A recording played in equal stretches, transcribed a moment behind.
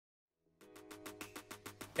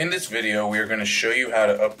In this video, we are going to show you how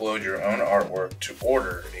to upload your own artwork to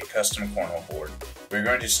order a custom cornhole board. We're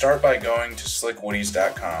going to start by going to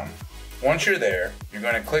slickwoodies.com. Once you're there, you're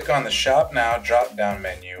going to click on the Shop Now drop-down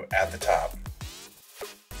menu at the top.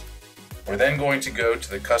 We're then going to go to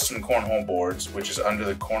the custom cornhole boards, which is under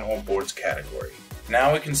the cornhole boards category.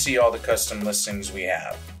 Now we can see all the custom listings we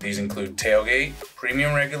have. These include tailgate,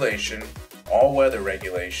 premium regulation, all-weather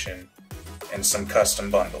regulation, and some custom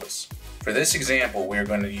bundles. For this example, we are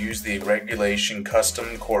going to use the regulation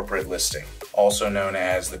custom corporate listing, also known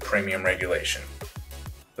as the premium regulation.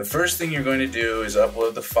 The first thing you're going to do is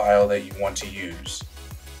upload the file that you want to use.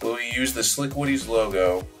 We'll use the Slick Woodies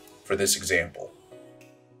logo for this example.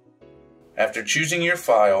 After choosing your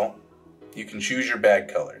file, you can choose your bag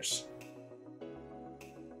colors.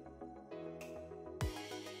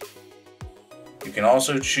 You can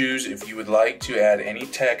also choose if you would like to add any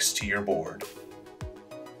text to your board.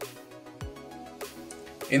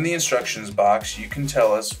 In the instructions box, you can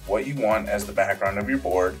tell us what you want as the background of your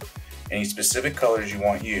board, any specific colors you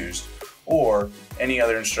want used, or any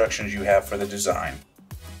other instructions you have for the design.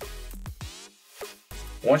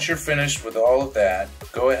 Once you're finished with all of that,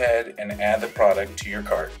 go ahead and add the product to your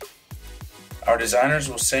cart. Our designers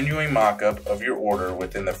will send you a mock-up of your order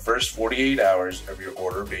within the first 48 hours of your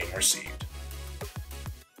order being received.